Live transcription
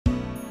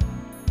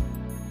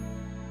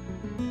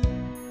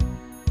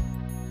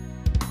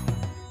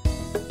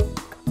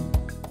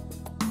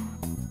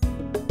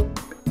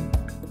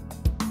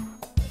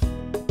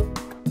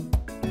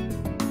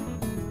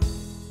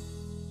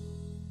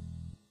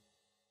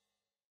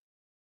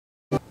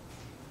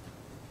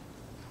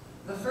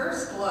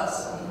first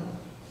lesson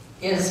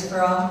is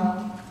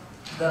from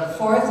the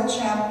 4th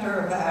chapter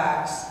of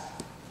Acts,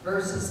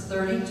 verses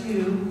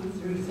 32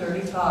 through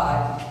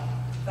 35,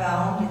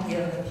 found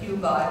in the Pew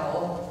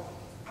Bible,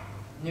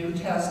 New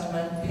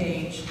Testament,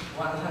 page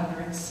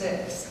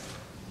 106.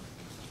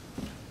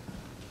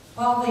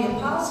 While the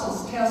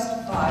apostles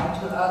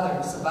testified to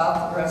others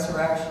about the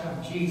resurrection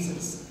of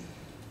Jesus,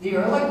 the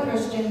early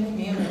Christian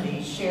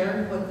community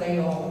shared what they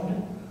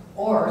owned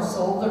or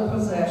sold their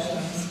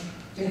possessions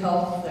to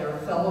help their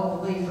fellow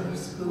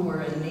believers who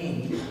were in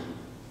need.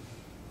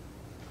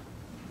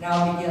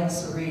 Now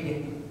begins the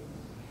reading.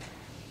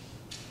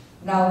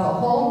 Now the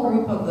whole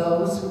group of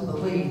those who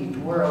believed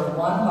were of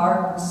one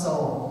heart and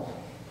soul,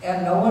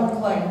 and no one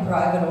claimed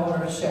private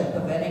ownership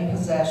of any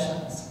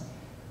possessions,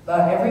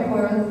 but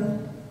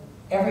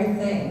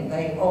everything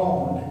they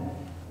owned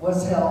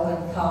was held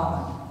in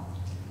common.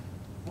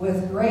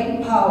 With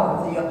great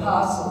power, the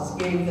apostles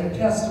gave their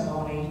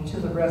testimony to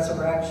the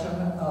resurrection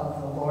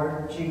of the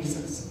Lord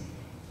Jesus,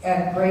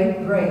 and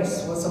great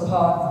grace was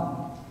upon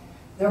them.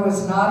 There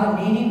was not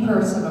a needy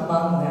person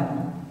among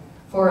them,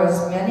 for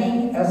as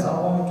many as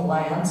owned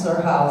lands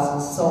or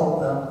houses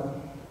sold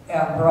them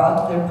and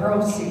brought their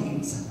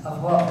proceeds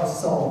of what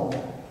was sold.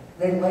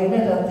 They laid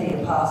it at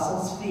the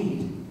apostles'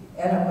 feet,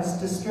 and it was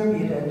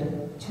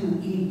distributed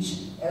to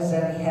each as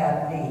any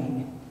had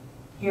need.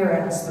 Here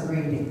ends the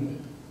reading.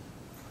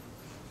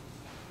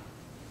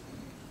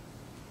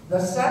 The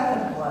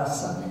second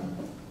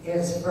lesson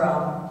is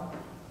from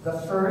the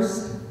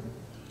 1st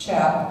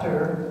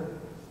chapter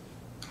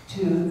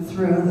through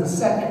the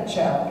 2nd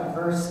chapter,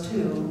 verse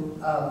 2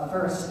 of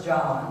 1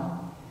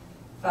 John,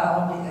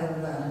 found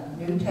in the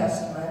New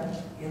Testament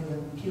in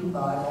the Pew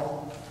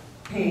Bible,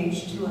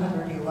 page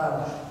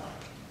 211.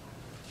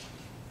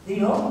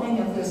 The opening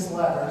of this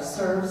letter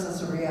serves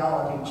as a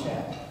reality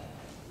check.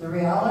 The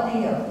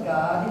reality of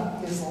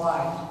God is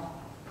light,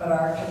 but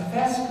our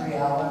confessed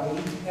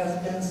reality has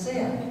been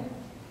sin.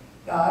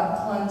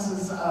 God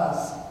cleanses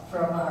us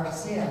from our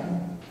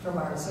sin, from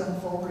our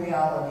sinful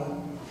reality,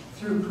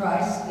 through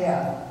Christ's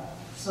death,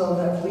 so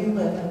that we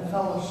live in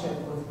fellowship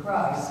with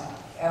Christ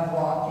and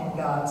walk in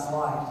God's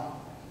light.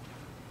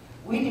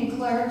 We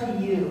declare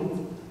to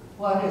you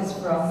what is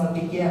from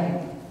the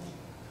beginning,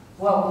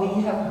 what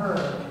we have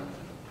heard,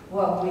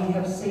 what we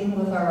have seen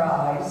with our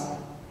eyes,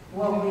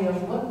 what we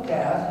have looked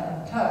at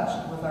and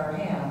touched with our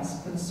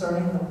hands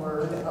concerning the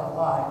word of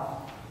life.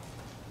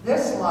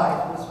 This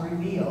life was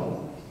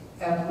revealed,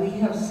 and we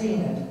have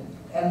seen it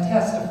and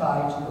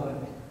testify to it,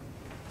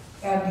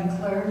 and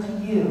declare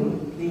to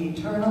you the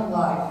eternal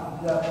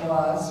life that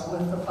was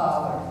with the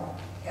Father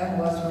and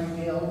was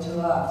revealed to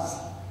us.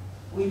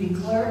 We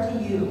declare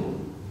to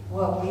you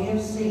what we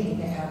have seen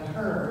and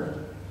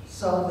heard,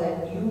 so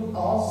that you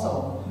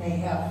also may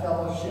have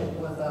fellowship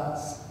with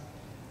us.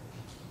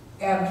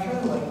 And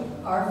truly,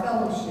 our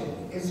fellowship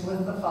is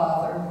with the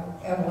Father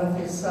and with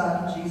his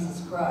Son,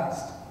 Jesus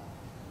Christ.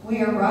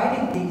 We are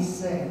writing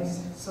these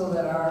things so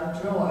that our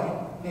joy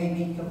may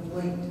be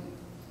complete.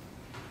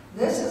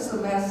 This is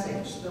the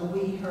message that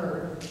we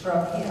heard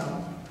from him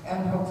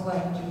and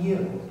proclaim to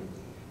you,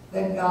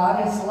 that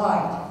God is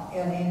light,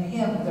 and in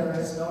him there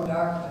is no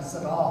darkness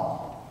at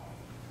all.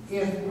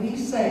 If we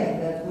say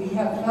that we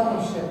have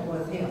fellowship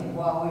with him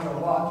while we are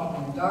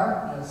walking in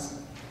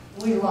darkness,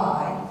 we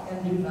lie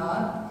and do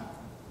not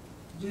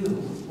do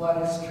what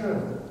is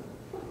true.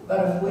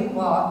 But if we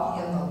walk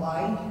in the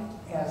light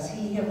as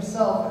he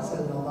himself is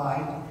in the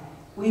light,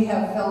 we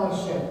have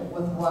fellowship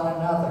with one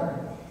another,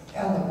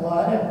 and the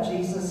blood of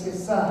Jesus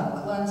his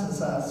Son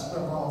cleanses us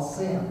from all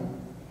sin.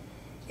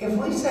 If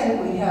we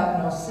say we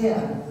have no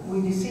sin,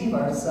 we deceive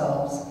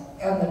ourselves,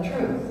 and the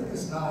truth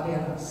is not in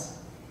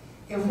us.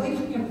 If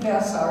we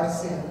confess our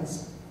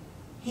sins,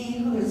 he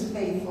who is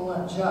faithful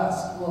and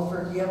just will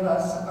forgive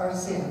us our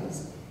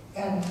sins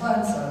and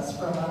cleanse us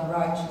from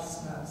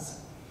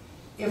unrighteousness.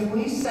 If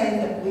we say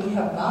that we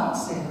have not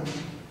sinned,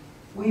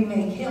 we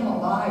make him a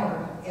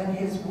liar, and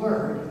his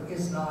word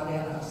is not in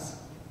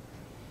us.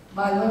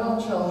 My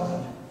little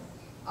children,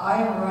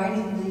 I am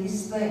writing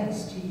these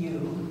things to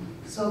you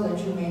so that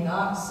you may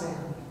not sin.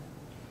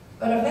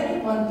 But if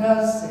anyone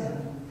does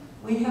sin,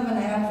 we have an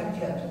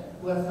advocate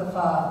with the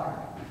Father,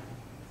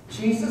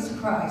 Jesus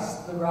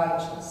Christ the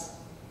righteous,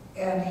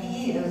 and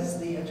he is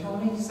the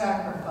atoning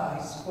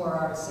sacrifice for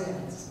our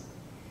sins.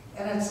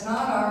 And it's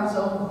not ours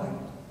only,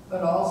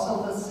 but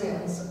also the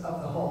sins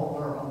of the whole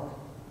world.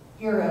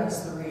 Here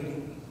ends the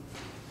reading.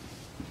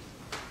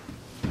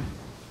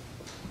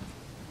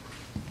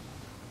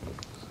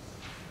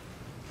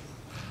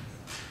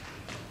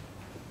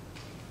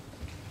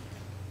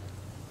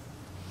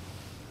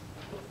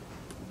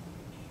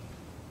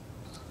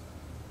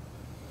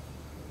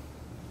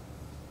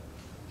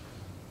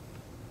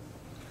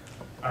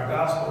 Our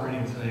gospel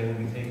reading today will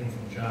be taken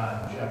from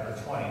John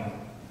chapter 20,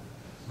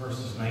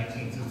 verses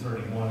 19 through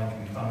 31. It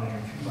can be found in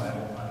your Pew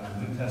Bible on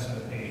the New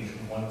Testament page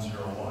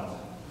 101.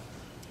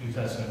 New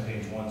Testament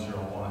page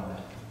 101.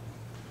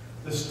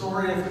 The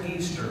story of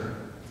Easter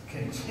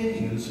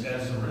continues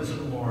as the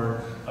risen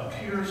Lord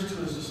appears to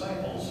his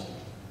disciples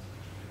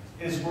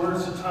His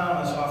words to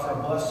Thomas offer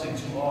a blessing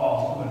to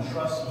all who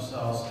entrust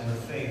themselves in the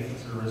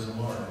faith to the risen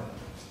Lord.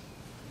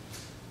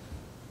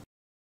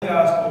 The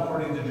Gospel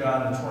according to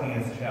John, the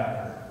 20th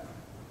chapter.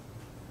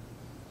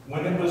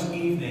 When it was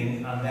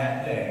evening on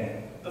that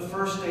day, the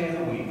first day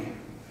of the week,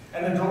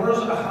 and the doors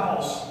of the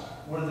house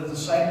where the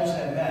disciples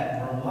had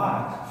met were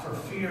locked for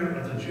fear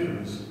of the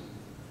Jews,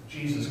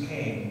 Jesus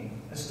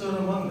came and stood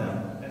among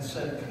them and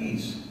said,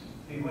 "Peace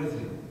be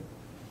with you."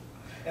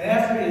 And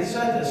after he had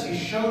said this, he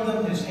showed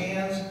them his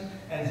hands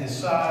and his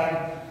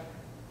side,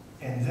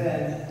 and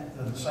then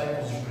the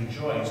disciples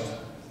rejoiced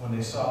when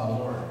they saw the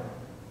Lord.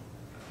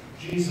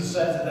 Jesus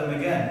said to them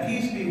again,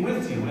 "Peace be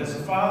with you. As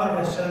the Father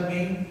has sent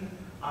me,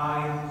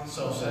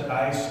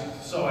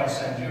 so I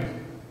send you."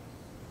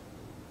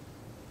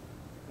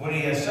 When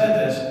he had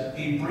said this,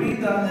 he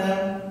breathed on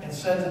them and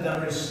said to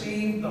them,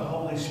 "Receive the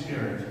Holy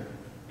Spirit.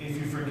 If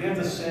you forgive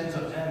the sins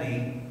of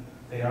any,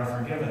 they are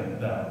forgiven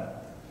them.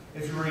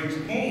 If you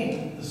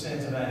retain the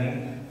sins of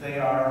any, they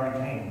are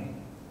retained."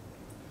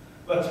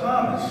 But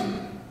Thomas,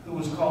 who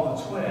was called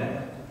the twin,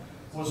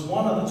 was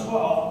one of the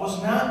 12,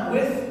 was not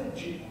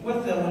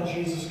with them when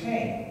Jesus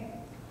came.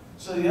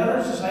 So the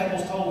other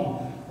disciples told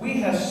him,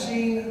 "We have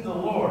seen the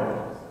Lord."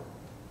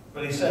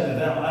 But he said to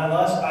them,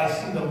 "Unless I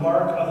see the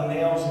mark of the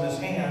nails in his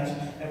hands,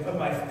 and put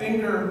my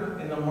finger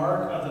in the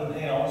mark of the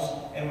nails,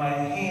 and my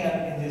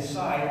hand in his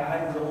side,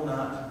 I will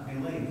not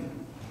believe."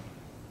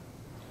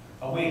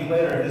 A week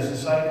later, his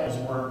disciples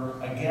were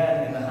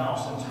again in the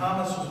house, and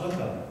Thomas was with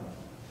them.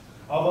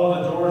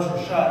 Although the doors were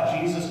shut,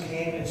 Jesus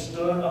came and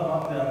stood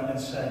among them and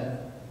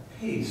said,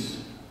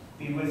 "Peace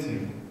be with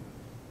you."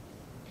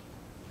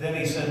 Then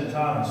he said to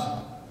Thomas,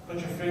 "Put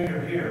your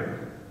finger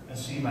here and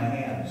see my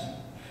hands.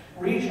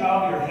 Reach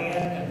out your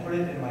hand and put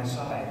it in my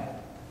side.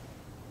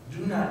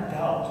 Do not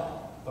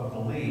doubt, but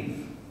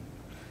believe."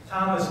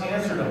 Thomas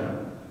answered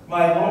him,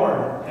 "My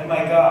Lord and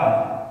my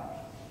God."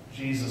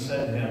 Jesus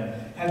said to him,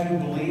 "Have you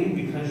believed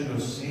because you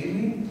have seen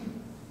me?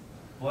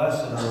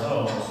 Blessed are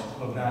those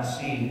who have not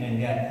seen and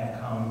yet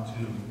have come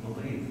to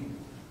believe."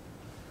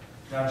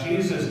 Now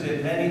Jesus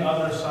did many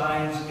other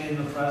signs in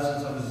the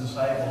presence of his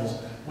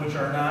disciples, which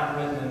are not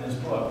written in this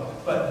book.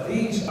 But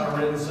these are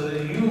written so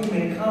that you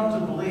may come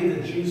to believe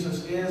that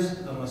Jesus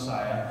is the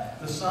Messiah,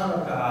 the Son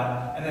of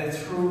God, and that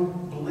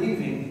through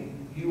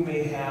believing you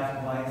may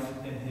have life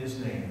in his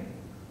name.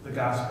 The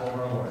Gospel of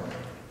our Lord.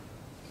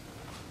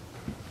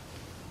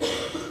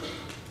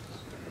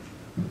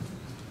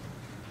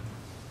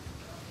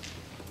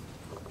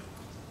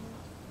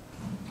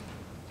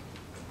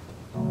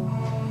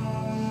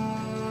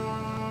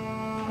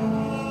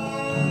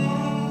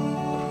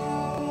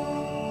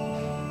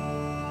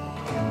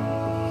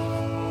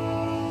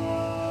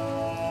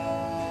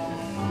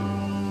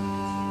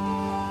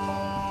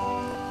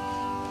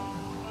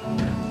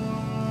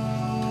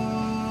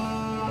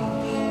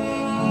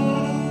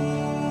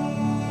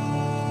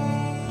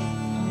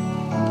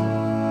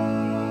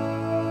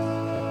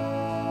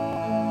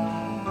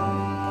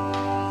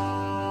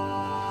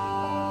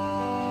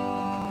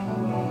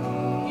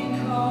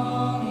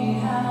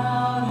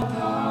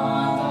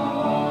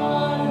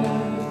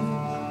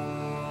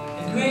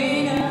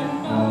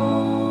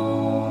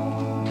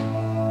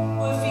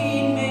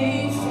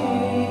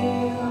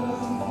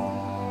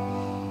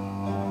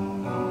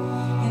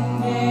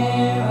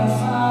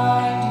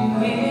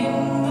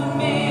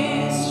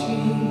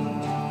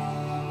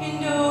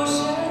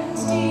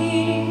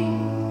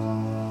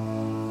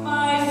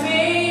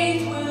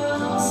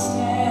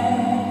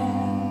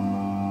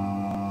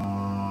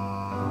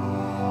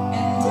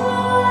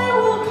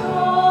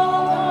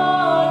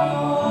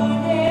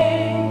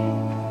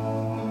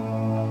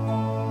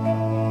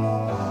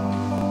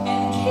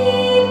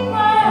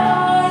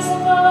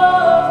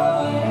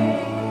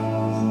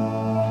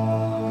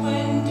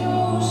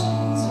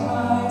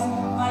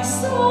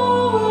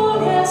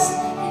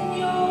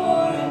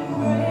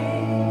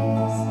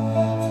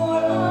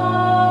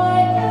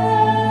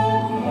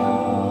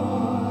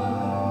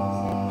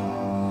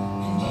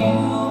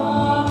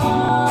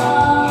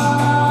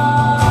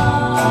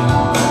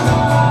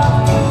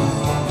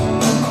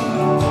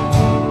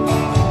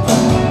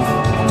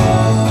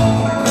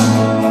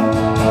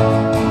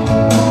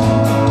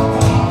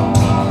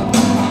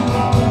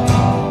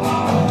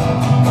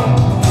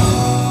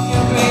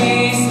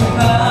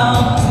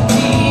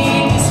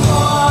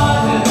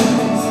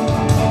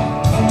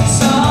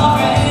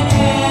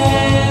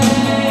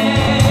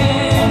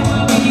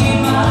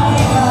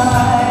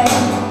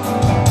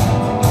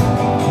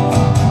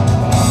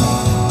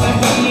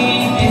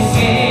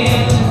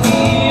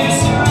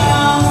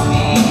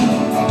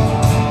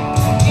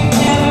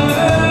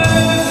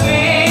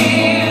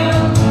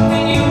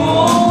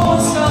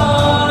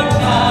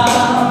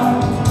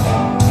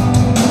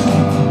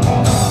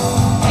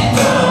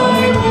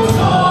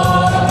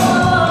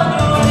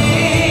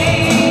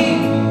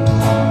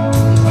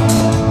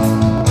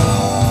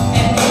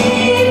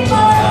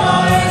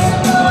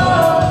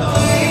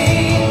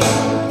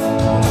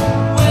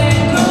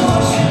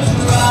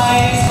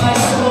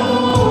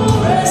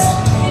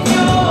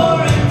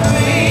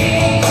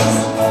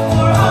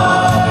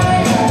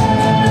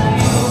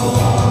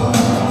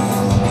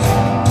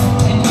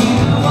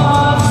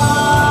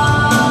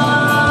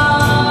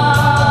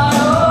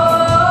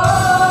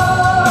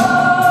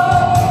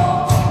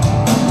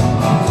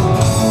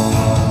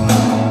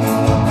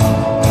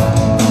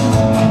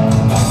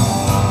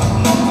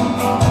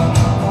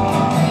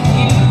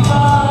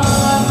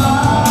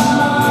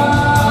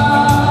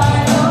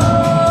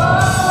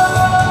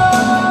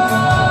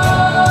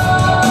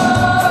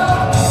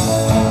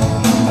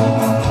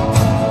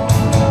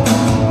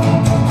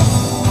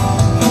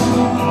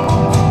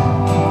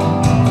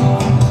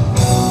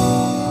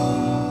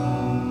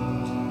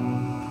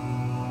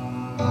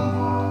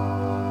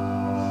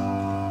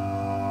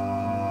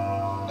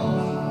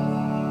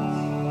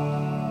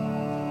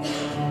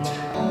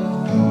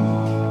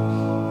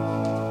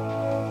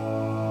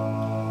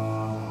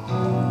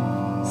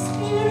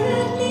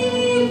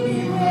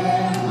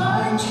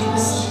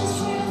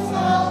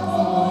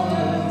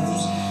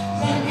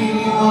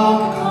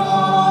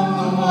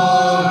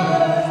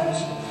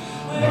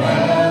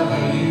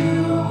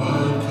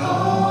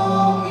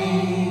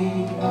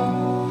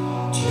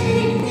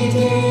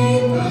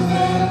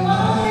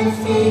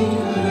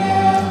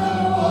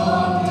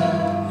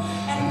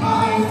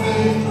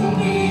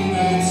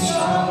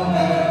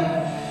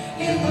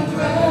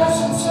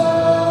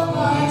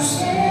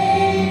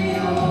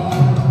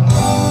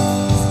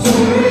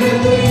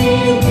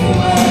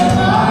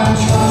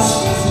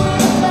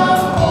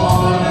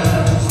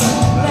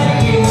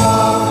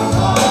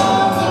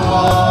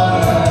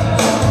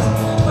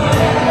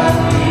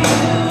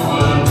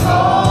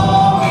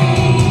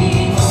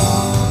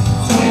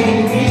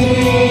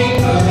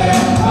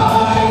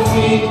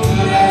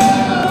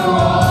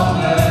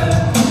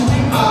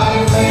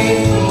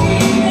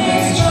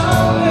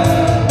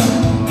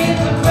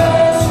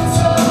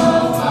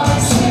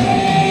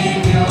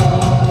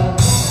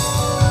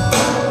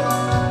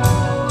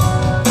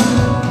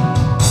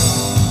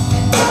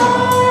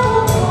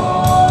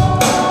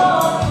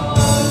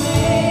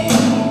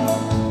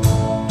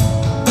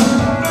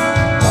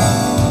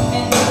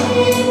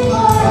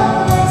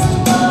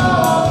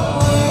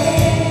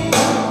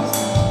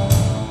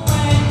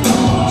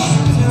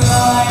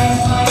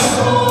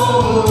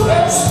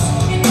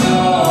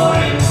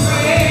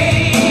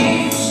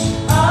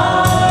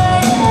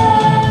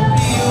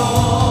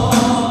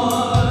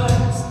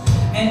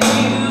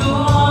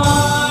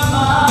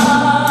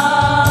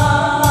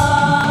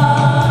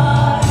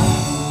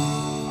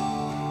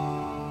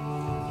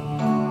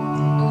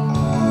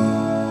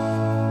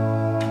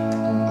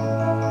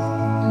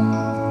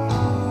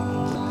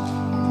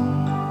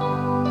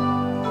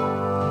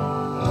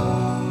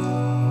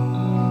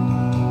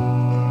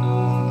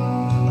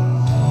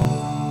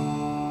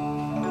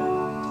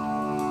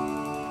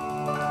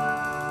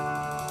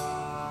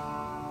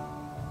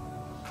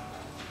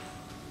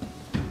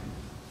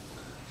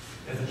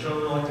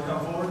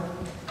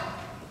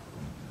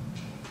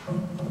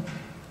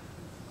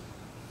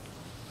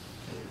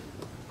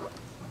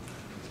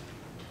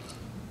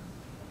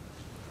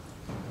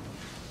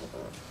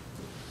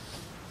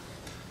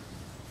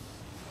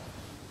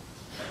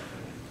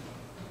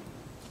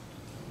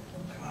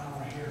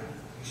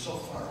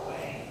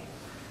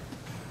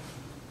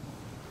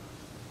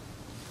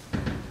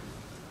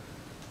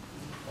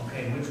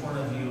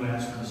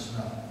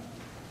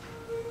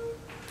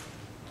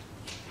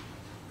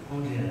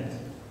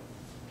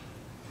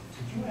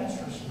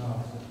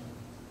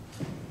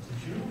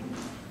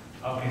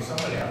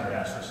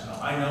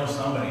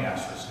 somebody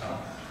asked for snow.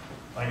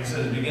 Like I said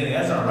at the beginning,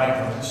 that's all right,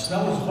 though. The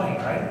snow is white,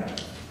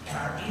 right? And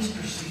our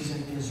Easter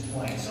season is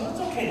white, so it's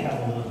okay to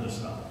have a little bit of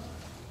snow.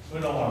 We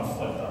don't want a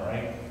foot, though,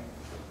 right?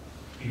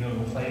 You know,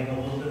 complain a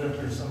little bit if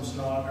there's some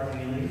snow out there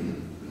when you leave?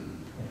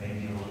 And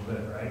maybe a little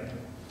bit, right?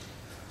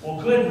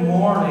 Well, good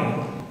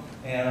morning,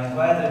 and I'm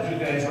glad that you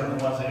guys weren't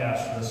the ones that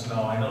asked for the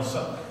snow. I know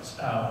some,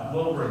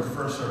 Wilbur at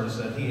first service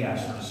said he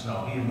asked for the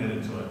snow. He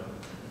admitted to it.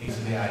 He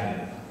said,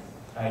 yeah,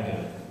 I did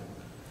it.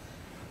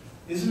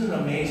 Isn't it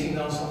amazing,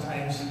 though,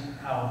 sometimes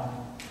how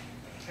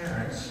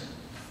parents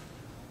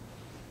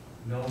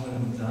know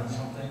when we've done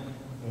something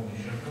when we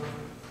shouldn't have?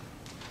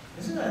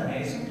 Isn't that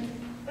amazing?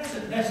 That's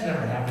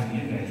never happened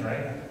to you guys,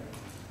 right?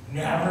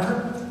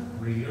 Never?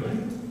 Really?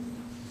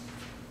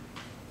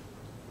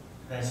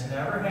 That's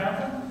never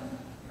happened?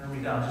 Turn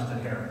me down just a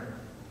hair.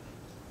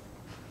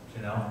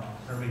 You know?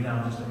 Turn me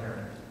down just a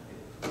hair.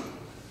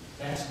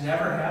 That's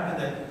never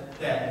happened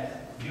that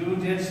you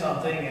did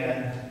something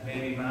and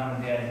maybe mom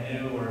and dad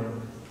knew,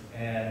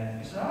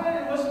 and you said,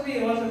 oh,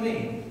 it wasn't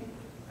me.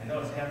 I know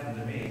it's happened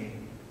to me.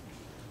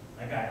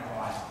 I got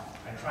caught.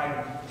 I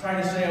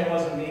tried to say it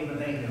wasn't me, but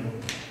they knew.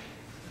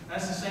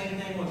 That's the same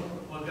thing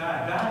with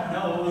God. God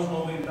knows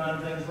when we've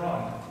done things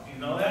wrong. Do you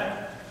know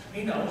that?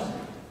 He knows.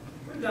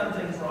 We've done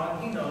things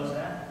wrong. He knows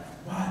that.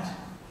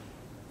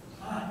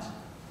 But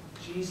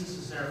Jesus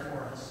is there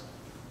for us.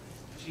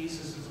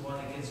 Jesus is the one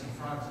that gets in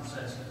front and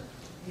says,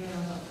 yeah,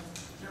 look,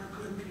 they're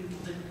good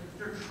people.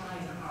 They're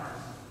trying hard.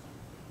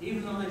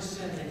 Even though they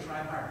sin, they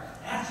try hard.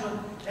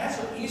 That's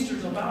what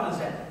Easter's about, is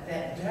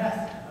that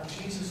death of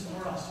Jesus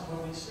for us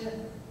when we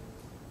sin.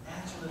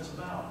 That's what it's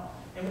about.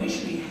 And we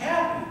should be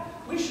happy.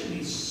 We should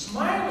be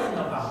smiling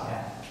about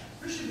that.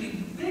 There should be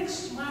big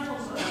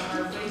smiles on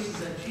our faces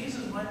that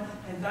Jesus went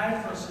and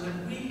died for us so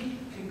that we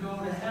can go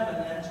to heaven.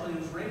 That's what he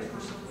was raised for,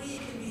 so we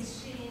can be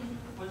seen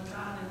with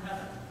God in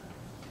heaven.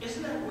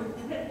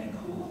 Wouldn't that be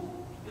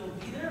cool? You'll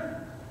be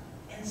there.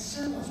 And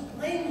sinless,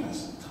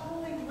 blameless,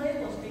 totally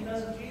blameless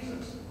because of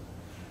Jesus.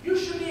 You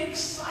should be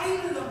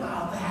excited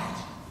about that.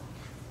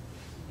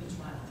 You can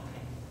smile,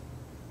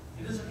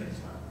 okay? It is okay to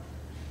smile.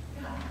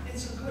 Yeah,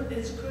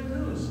 it's good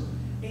news.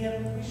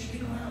 And we should be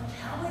going out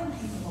telling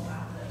people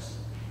about this.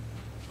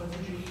 But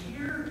did you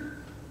hear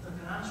the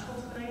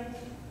gospel today?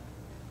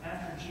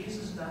 After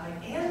Jesus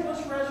died and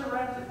was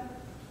resurrected,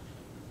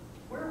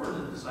 where were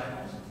the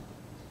disciples?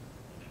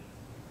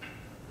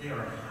 They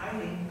were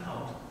hiding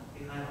out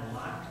behind a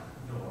locked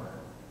door.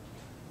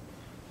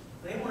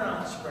 They were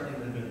not spreading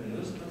the good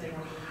news, but they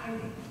were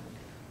hiding.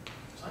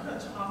 So I'm going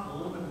to talk a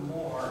little bit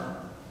more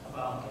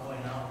about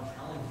going out and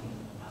telling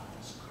people about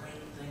this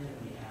great thing that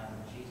we have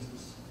in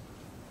Jesus.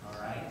 All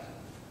right?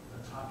 I'm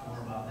going to talk more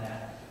about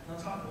that. I'm going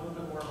to talk a little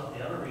bit more about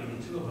the other reading,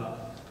 too,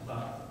 about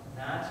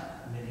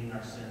not committing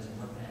our sins and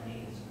what that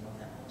means and what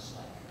that looks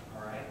like.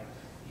 All right?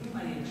 You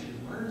might actually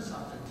learn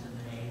something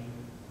today.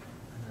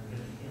 I'm going to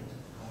give a hint.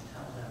 Don't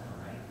tell them,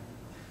 all right?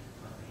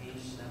 On page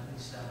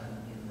 77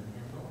 in the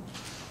hymnal,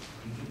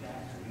 you get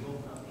back there, you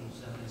open up page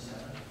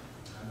 77.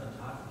 I'm going to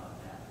talk about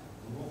that.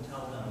 We won't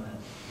tell them that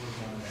we're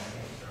going to that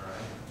page, all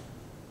right?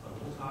 But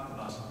we'll talk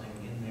about something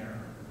in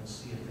there, and we'll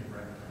see if they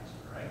recognize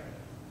it, all right?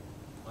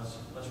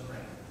 Let's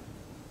pray.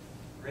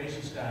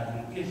 Gracious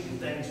God, we give you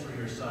thanks for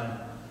your Son.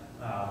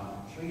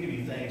 We give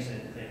you thanks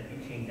that you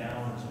came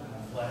down and took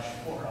on flesh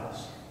for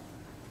us.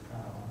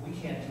 We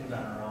can't do it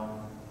on our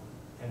own,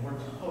 and we're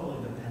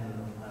totally dependent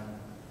upon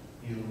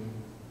you.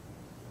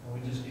 And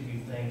we just give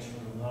you thanks for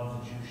the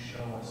love that you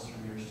show us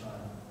through your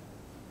Son.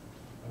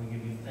 And we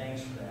give you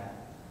thanks for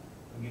that.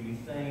 We give you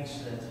thanks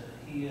that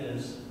he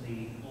is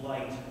the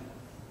light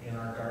in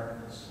our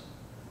darkness.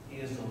 He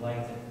is the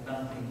light that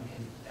nothing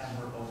can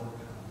ever overcome.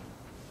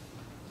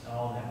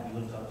 All that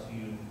we lift up to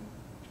you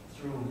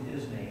through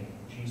his name,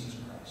 Jesus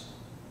Christ.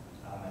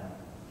 Amen.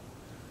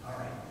 All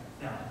right.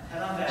 Now,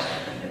 head on back.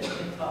 You didn't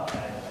get up, by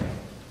the way.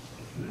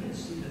 If you didn't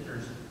see that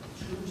there's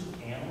tubes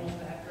of animals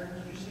back there,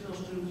 did you see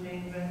those tubes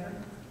hanging back there?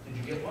 Did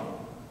you get one?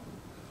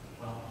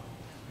 Well,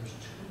 there's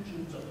 2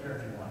 tubes up there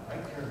if you want.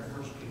 Right there in the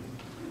first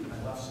tube.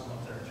 I left some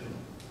up there too.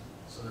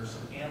 So there's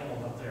some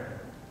animals up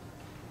there.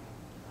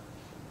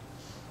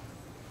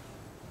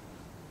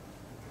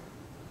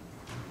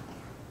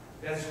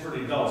 That's for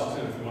the adults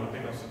too. If you want to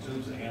pick up some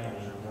tubes of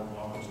animals, you're more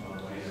welcome some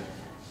other way in.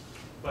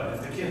 But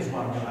if the kids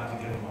want, you'll have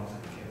to give them up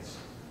to the kids.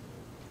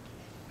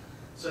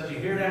 So do you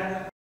hear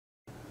that?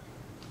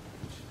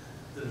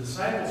 The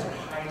disciples are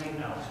hiding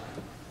out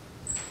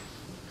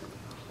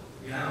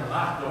behind a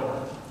locked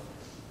door.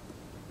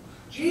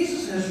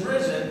 Jesus has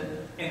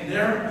risen, and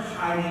they're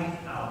hiding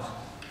out.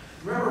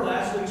 Remember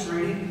last week's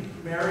reading?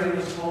 Mary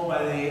was told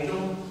by the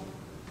angel,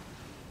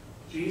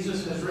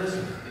 Jesus has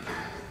risen.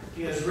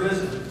 He has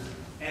risen.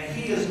 And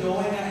he is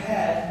going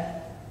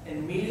ahead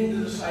and meeting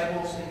the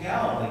disciples in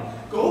Galilee.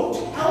 Go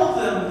tell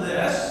them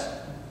this.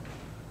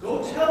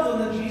 Go tell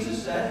them that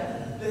Jesus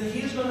said that he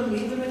is going to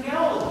meet them in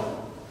Galilee.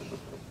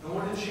 And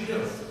what did she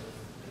do?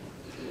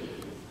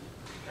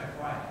 She kept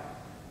quiet.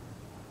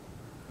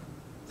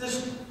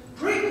 This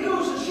great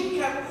news is she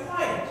kept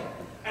quiet.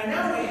 And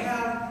now we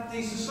have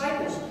these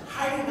disciples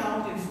hiding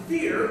out in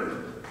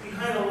fear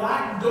behind a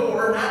locked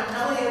door, not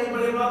telling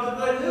anybody about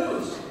the good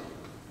news.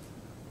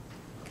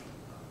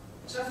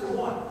 Except for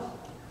one.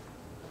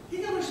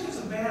 He always gets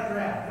a bad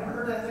rap. Ever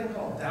heard that thing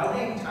called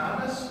doubting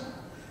Thomas?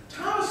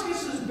 Thomas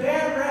gets this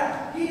bad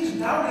rap. He's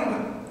doubting,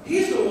 but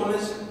he's the one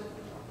that's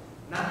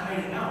not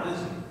hiding out, is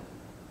he?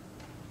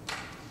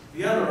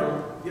 The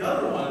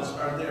other ones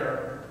are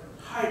there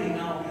hiding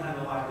out behind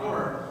the locked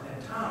door,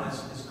 and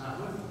Thomas is not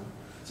with them.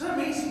 So that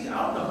means he's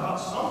out and about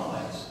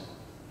someplace.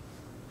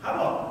 How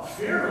about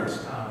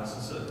fearless Thomas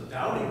instead of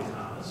doubting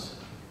Thomas?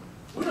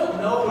 We don't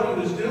know what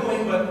he was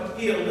doing, but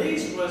he at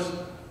least was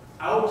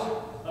out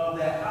of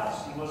that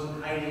house. He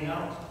wasn't hiding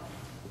out.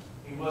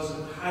 He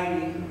wasn't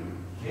hiding.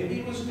 Maybe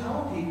he was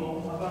telling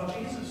people about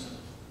Jesus.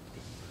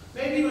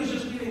 Maybe he was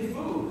just getting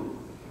food.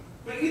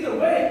 But either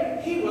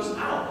way, he was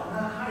out,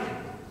 not hiding.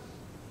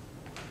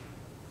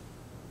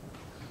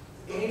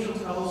 The angel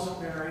tells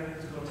Mary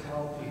to go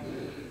tell people,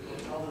 go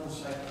tell the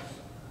disciples.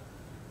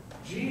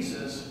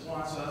 Jesus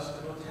wants us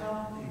to go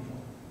tell people.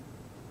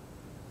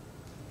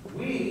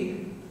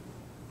 We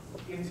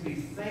get to be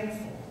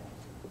thankful.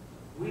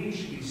 We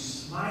should be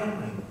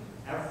smiling.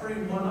 Every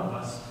one of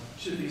us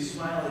should be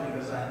smiling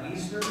because on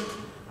Easter,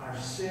 our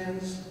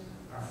sins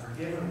are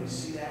forgiven. We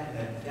see that in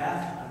the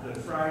death on Good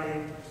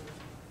Friday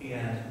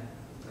and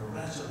the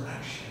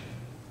resurrection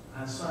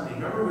on Sunday.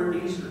 Remember, we're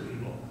Easter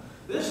people.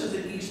 This is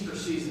the Easter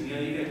season. You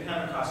know, you get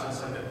Pentecost, and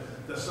it's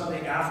like the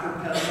Sunday after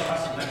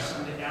Pentecost, the next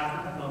Sunday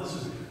after. No, this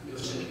is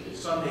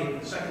Sunday,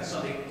 the second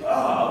Sunday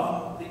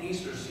of the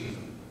Easter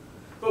season.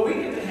 But we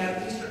get to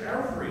have Easter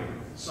every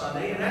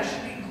Sunday, and that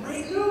should be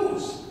great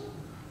news.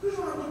 We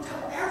want to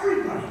tell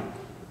everybody.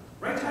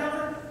 Right,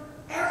 Tyler?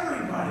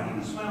 Everybody. You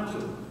can smile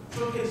too.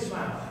 Little kids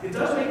smile. It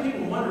does make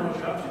people wonder what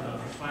you're up to, though,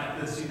 if you're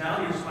smiling. See,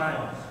 now you're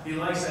smiling. He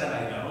likes that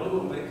idea. Oh,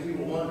 it makes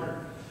people wonder.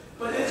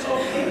 But it's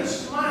okay to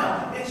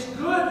smile. It's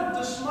good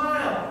to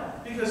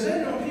smile. Because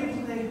then when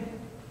people think,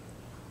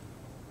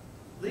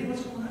 Lee,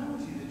 what's going on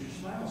with you that you're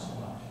smiling so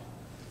much?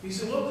 He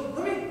said, well,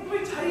 let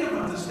me tell you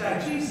about this guy,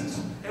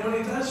 Jesus, and what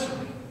he does for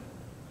me.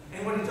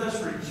 And what he does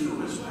for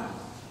you as well.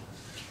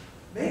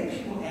 Make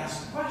people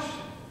ask the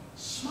question.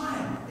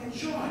 Smile,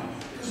 enjoy.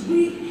 Because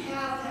we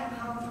have that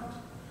comfort.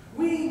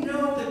 We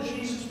know that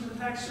Jesus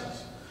protects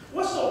us.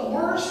 What's the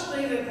worst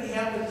thing that can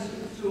happen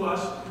to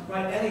us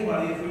by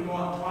anybody if we go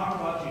out and talk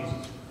about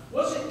Jesus?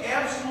 What's the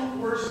absolute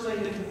worst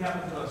thing that can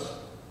happen to us?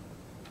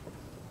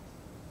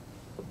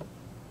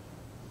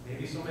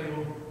 Maybe somebody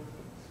will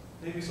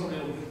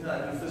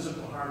do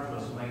physical harm to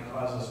us and might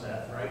cause us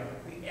death, right?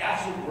 The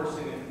absolute worst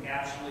thing that can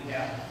absolutely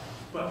happen.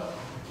 But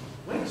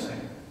wait a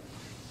second.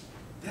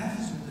 Death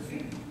has been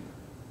defeated.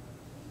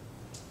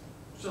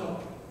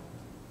 So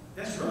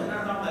that's really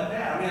not that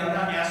bad. I mean, I'm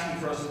not asking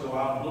for us to go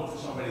out and look for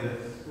somebody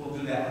that will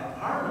do that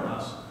harm on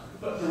us.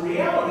 But the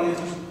reality is,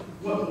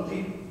 what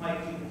might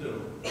people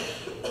do?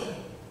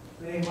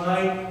 They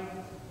might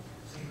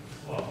say,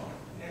 well,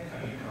 you're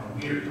kind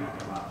of weird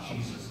talking about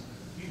Jesus.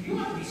 You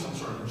might be some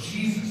sort of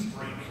Jesus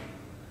freak.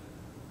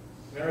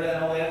 Remember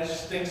that old adage,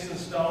 sticks and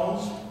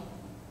stones?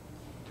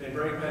 They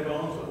break my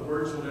bones, but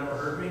words will never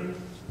hurt me.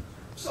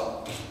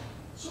 So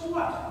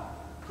what?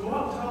 Go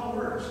out and tell the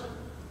words.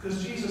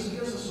 Because Jesus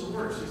gives us the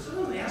words. He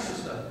doesn't ask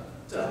us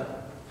to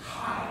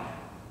hide.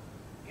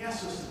 He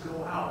asks us to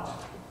go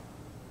out.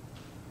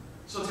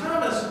 So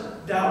Thomas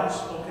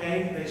doubts,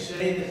 okay? They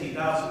say that he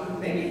doubts.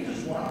 Maybe he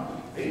just wanted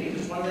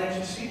to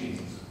actually see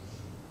Jesus.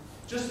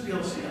 Just to be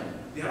able to see him.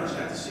 The others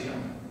got to see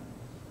him.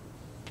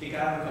 He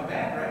got him to come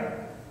back, right?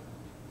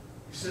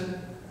 He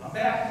said, I'm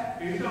back.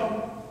 Here you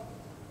go.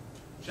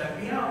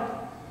 Check me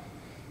out.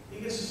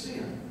 He gets to see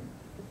him.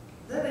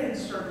 Then they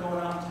start going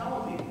out and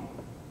telling people.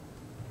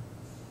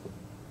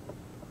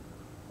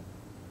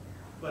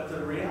 But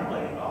the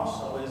reality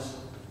also is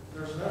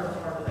there's another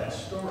part of that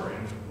story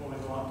when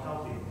we go out and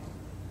tell people.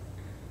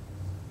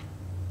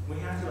 We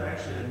have to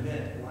actually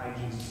admit why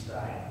Jesus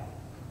died.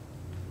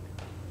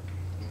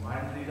 And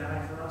why did he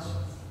die for us?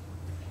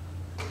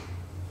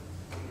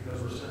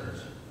 Because we're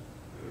sinners.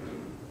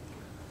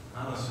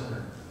 I'm a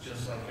sinner,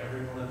 just like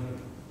every one of you.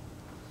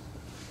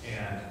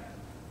 And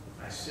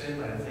I sin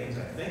by the things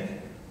I think,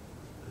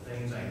 the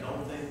things I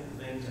don't think,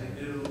 the things I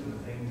do, and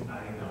the things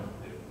I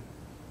don't do.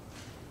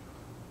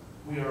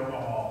 We are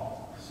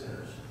all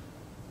sinners.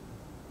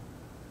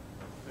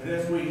 And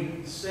if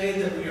we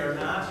say that we are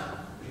not,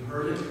 we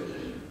heard it,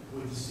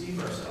 we deceive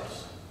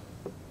ourselves.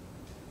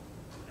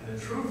 And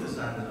the truth is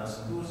not in us.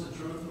 And who is the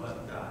truth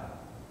but God?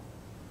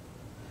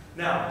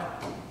 Now,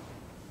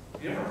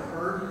 have you ever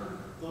heard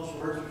those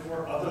words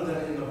before, other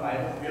than in the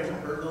Bible? Have you ever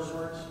heard those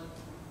words?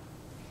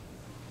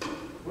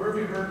 Where have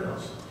you heard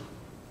those?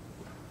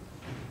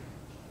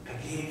 I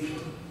gave you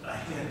a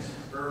hint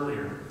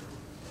earlier.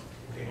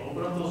 Okay,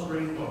 open up those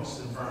green books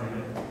in front of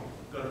you.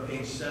 Go to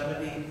page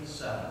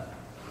 77.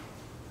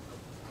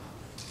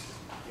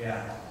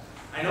 Yeah.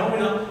 I know we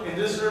don't, in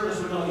this service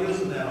we don't use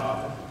them that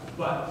often,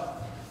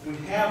 but we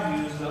have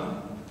used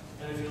them.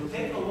 And if you'll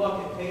take a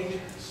look at page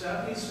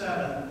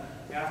 77,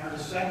 after the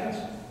second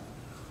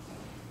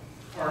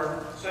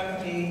part,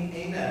 second E,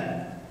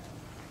 amen.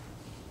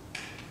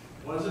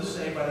 What does it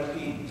say by the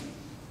P?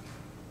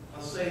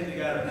 Let's say it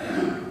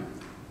together.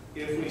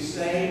 If we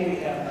say we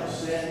have no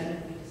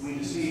sin, we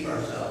deceive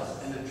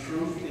ourselves, and the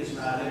truth is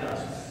not in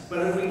us.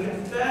 But if we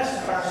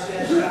confess our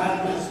sins,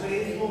 God is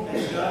faithful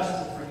and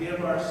just to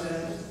forgive our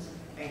sins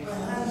and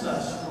cleanse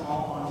us from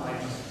all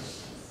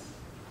unrighteousness.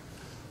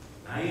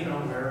 Now you know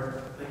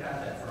where they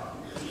got that from.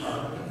 It's part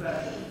of a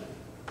confession.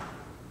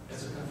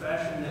 It's a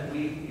confession that we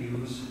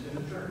use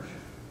in the church.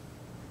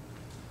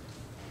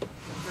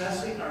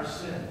 Confessing our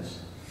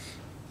sins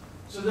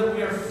so that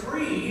we are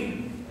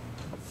free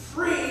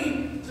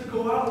to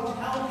go out and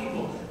tell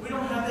people. We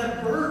don't have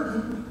that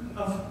burden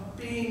of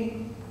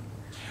being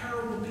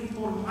terrible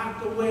people and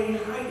locked away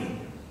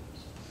hiding.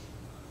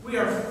 We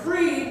are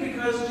free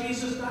because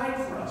Jesus died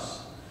for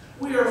us.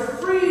 We are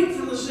freed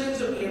from the sins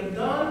that we have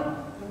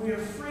done, and we are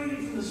freed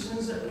from the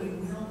sins that we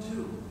will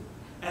do.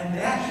 And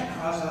that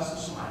should cause us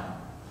to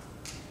smile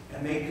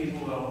and make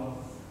people go,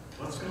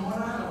 what's going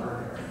on over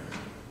there?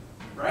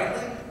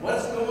 Rightly?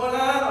 What's going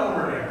on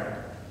over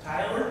there?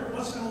 Tyler,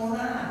 what's going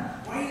on?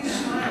 Why are you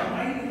smiling?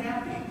 Why are you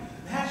happy?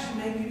 That should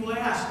make people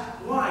ask.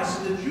 Why?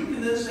 So that you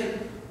can then say,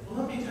 well,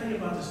 let me tell you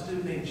about this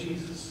dude named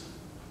Jesus.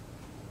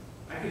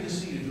 I could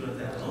just see you doing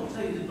that. Let me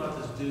tell you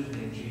about this dude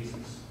named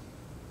Jesus.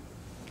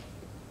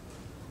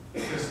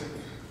 Because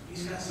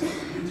he's got something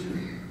for you too.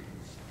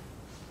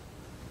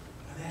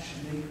 And that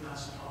should make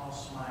us all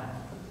smile.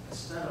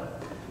 Instead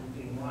of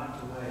being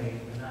locked away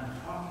and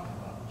not talking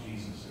about who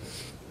Jesus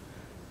is.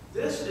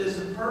 This is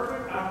the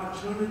perfect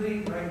opportunity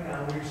right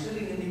now when you're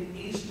sitting in the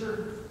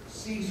Easter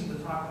season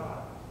to talk about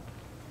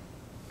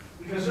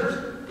it. Because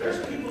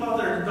there's people out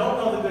there who don't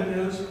know the good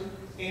news,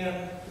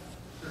 and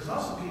there's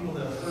also people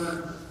that have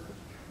heard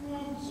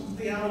some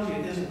theology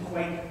that isn't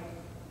quite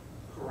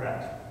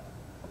correct.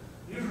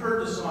 You've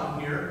heard the song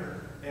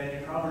here, and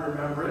you probably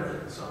remember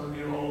it. Some of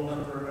you are old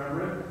enough to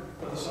remember it.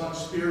 But the song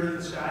Spirit in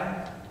the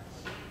Sky.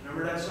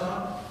 Remember that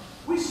song?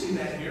 We sing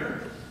that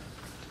here.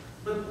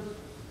 But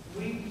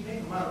we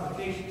make a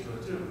modification to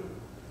it too.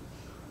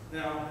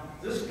 Now,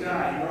 this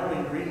guy,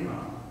 Norman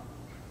Greenbaum,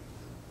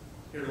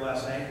 here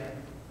last night,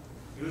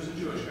 he was a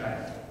Jewish guy.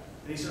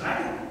 And he said,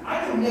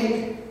 I can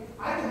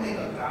make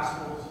a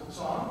gospel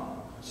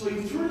song. So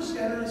he threw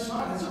together this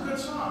song. It's a good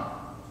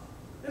song.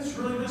 It's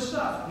really good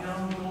stuff. You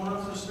know, going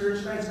up to the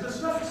Spirit sky. It's good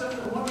stuff except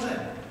for one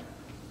thing.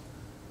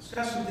 It's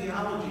got some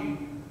theology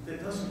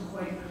that doesn't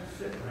quite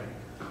fit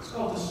right. It's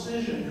called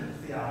decision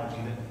theology,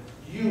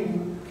 that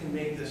you can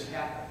make this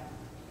happen.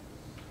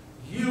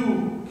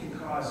 You can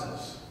cause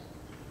this.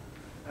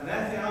 And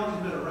that theology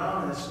has been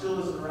around, and it still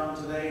isn't around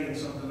today in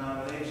some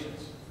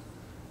denominations.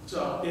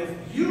 So if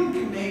you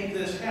can make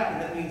this happen,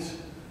 that means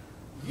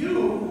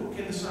you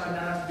can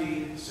decide not to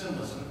be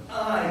sinless, and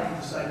I can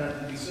decide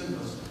not to be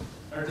sinless,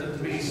 or to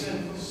be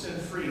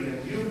sin-free,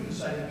 and you can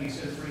decide to be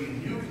sin-free,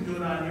 and you can do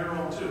it on your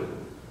own too.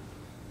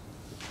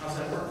 How's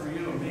that work for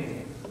you and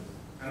me?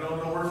 I know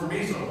it don't work for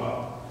me so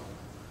well.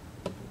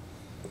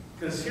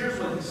 Because here's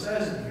what he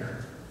says in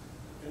here,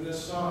 in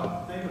this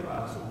song. Think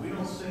about it. So we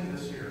don't sing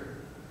this here.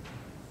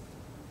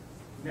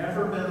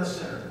 Never been a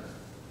sinner.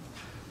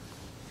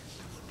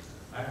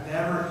 I've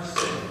never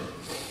sinned.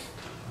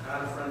 I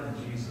got a friend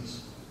in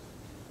Jesus.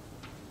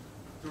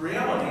 The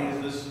reality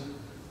is this,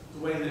 the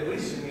way that we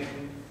sing it,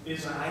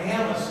 is I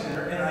am a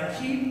sinner, and I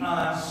keep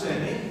on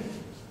sinning.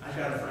 I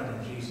got a friend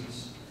in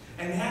Jesus.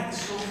 And that is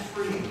so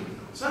freeing.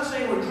 It's not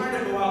saying we're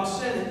trying to go out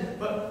sinning,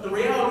 but the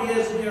reality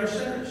is we are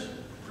sinners.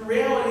 The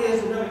reality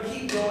is we're going to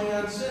keep going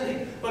on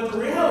sinning. But the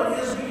reality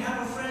is we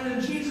have a friend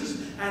in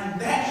Jesus, and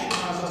that should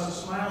cause us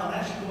to smile, and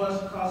that should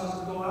cause us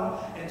to go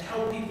out and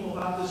tell people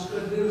about this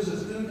good news,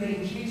 this dude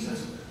named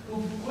Jesus,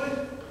 who put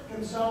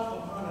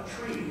himself upon a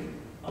tree,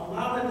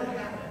 allowed it to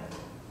happen,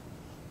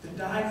 to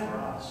die for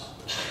us.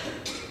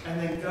 And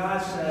then God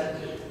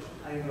said,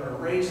 I'm going to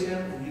raise him,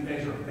 and you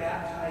guys are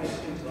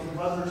baptized into the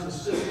brothers and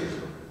sisters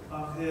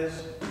of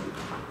his,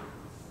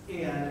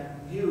 and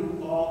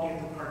you all get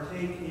to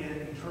partake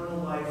in eternal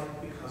life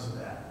because of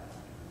that.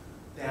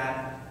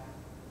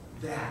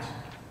 That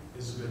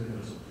is the good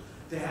news.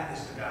 That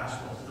is the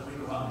gospel that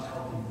we go out and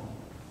tell people.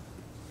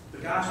 The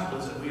gospel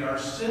is that we are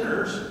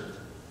sinners.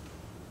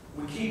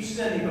 We keep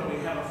sinning, but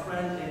we have a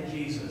friend in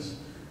Jesus,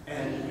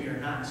 and we are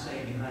not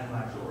staying behind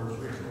locked doors.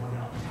 We are going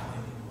out and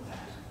telling people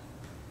that.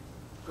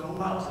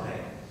 Go out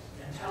today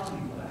and tell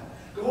people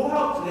that. Go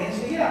out today and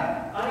say,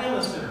 yeah, I am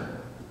a sinner.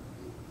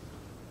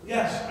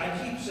 Yes, I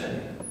keep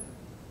sinning.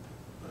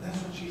 But that's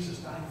what Jesus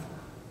died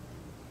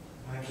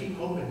for. And I keep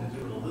hoping to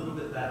do it a little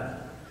bit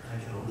better.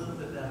 And I get a little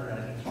bit better at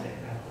it each day.